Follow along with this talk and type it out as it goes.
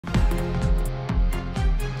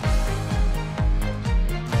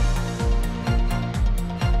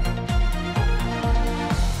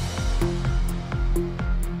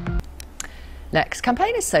Next,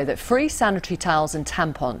 campaigners say that free sanitary towels and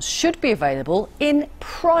tampons should be available in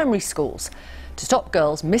primary schools to stop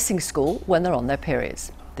girls missing school when they're on their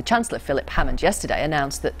periods. The Chancellor, Philip Hammond, yesterday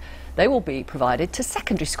announced that they will be provided to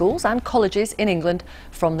secondary schools and colleges in England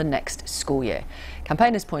from the next school year.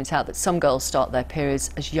 Campaigners point out that some girls start their periods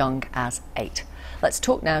as young as 8. Let's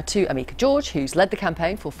talk now to Amika George, who's led the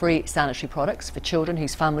campaign for free sanitary products for children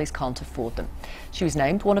whose families can't afford them. She was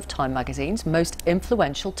named one of Time magazine's most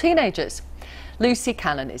influential teenagers. Lucy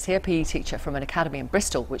Cannon is here, PE teacher from an academy in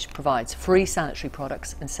Bristol which provides free sanitary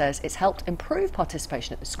products and says it's helped improve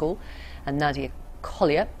participation at the school. And Nadia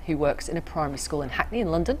Collier, who works in a primary school in Hackney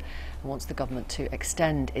in London and wants the government to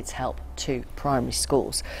extend its help to primary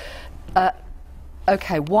schools.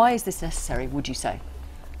 OK, why is this necessary, would you say?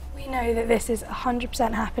 We know that this is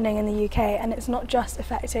 100% happening in the UK, and it's not just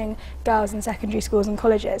affecting girls in secondary schools and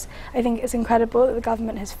colleges. I think it's incredible that the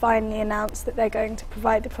government has finally announced that they're going to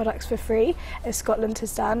provide the products for free, as Scotland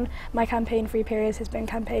has done. My campaign, Free Periods, has been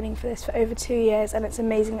campaigning for this for over 2 years, and it's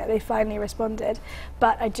amazing that they finally responded.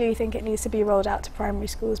 But I do think it needs to be rolled out to primary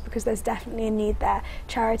schools because there's definitely a need there.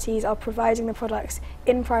 Charities are providing the products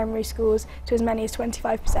in primary schools to as many as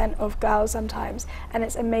 25% of girls sometimes, and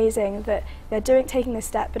it's amazing that they're taking this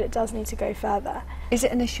step, but it does need to go further. Is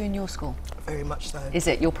it an issue in your school? Very much so. Is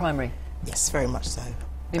it your primary? Yes, very much so.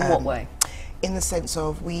 In what way? In the sense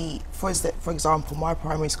of for example, my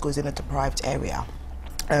primary school is in a deprived area,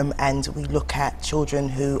 and we look at children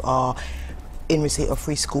who are in receipt of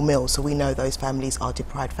free school meals, so we know those families are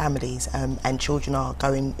deprived families, and children are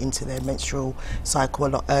going into their menstrual cycle a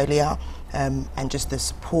lot earlier, and just the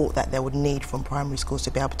support that they would need from primary schools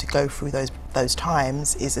to be able to go through those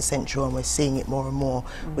times is essential, and we're seeing it more and more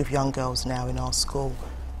with young girls now in our school.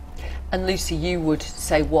 And Lucy, you would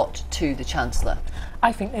say what to the Chancellor?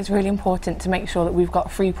 I think it's really important to make sure that we've got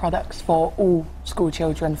free products for all school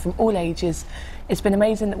children from all ages. It's been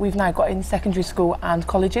amazing that we've now got in secondary school and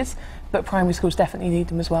colleges, but primary schools definitely need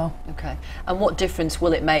them as well. OK. And what difference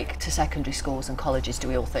will it make to secondary schools and colleges, do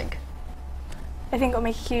we all think? I think it'll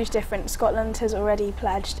make a huge difference. Scotland has already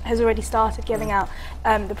started giving out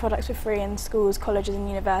the products for free in schools, colleges and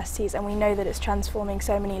universities, and we know that it's transforming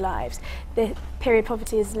so many lives. The period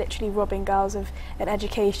poverty is literally robbing girls of an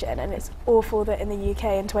education, and it's awful that in the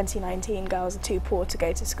UK in 2019 girls are too poor to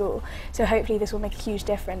go to school. So hopefully this will make a huge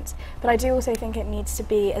difference. But I do also think it needs to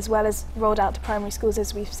be, as well as rolled out to primary schools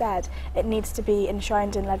as we've said, it needs to be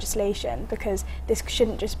enshrined in legislation, because this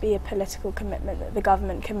shouldn't just be a political commitment that the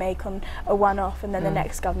government can make on a one-off and then the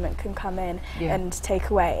next government can come in and take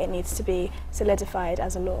away. It needs to be solidified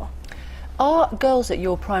as a law. Are girls at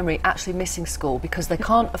your primary actually missing school because they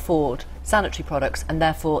can't afford sanitary products and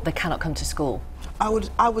therefore they cannot come to school? I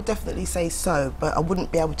would definitely say so, but I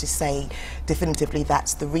wouldn't be able to say definitively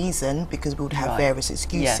that's the reason, because we would have various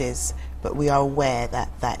excuses. But we are aware that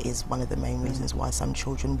that is one of the main reasons why some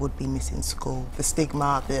children would be missing school. The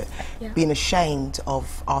stigma, being ashamed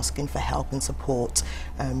of asking for help and support,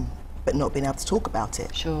 but not being able to talk about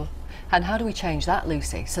it. Sure. And how do we change that,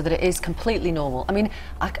 Lucy, so that it is completely normal? I mean,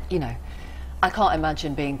 I can't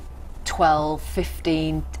imagine being 12,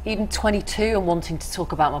 15, even 22 and wanting to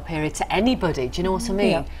talk about my period to anybody, do you know what I mean?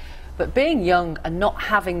 Yeah. But being young and not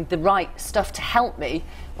having the right stuff to help me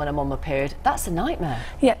when I'm on my period, that's a nightmare.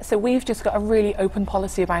 Yeah, so we've just got a really open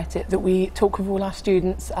policy about it, that we talk with all our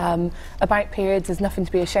students about periods. There's nothing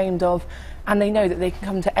to be ashamed of, and they know that they can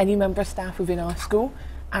come to any member of staff within our school.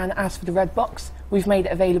 And as for the red box, we've made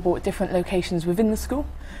it available at different locations within the school,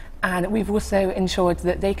 and we've also ensured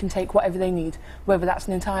that they can take whatever they need, whether that's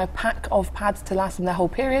an entire pack of pads to last them their whole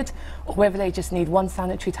period, or whether they just need one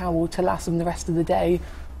sanitary towel to last them the rest of the day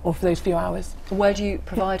or for those few hours. Where do you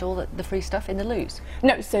provide all the free stuff? In the loos?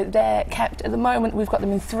 No, so they're kept at the moment. We've got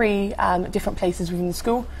them in 3 different places within the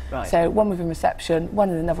school. Right. So one within reception, one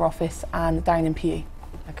in another office, and down in PE.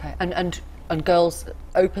 OK. And girls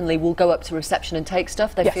openly will go up to reception and take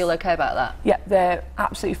stuff? They feel OK about that? Yeah, they're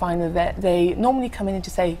absolutely fine with it. They normally come in and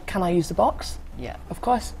just say, can I use the box? Yeah. Of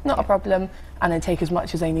course, not a problem, and then take as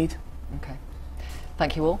much as they need. OK.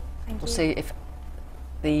 Thank you all. Thank you. We'll see if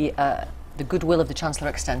the goodwill of the Chancellor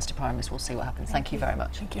extends to primaries. We'll see what happens. Thank you very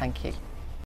much. Thank you. Thank you.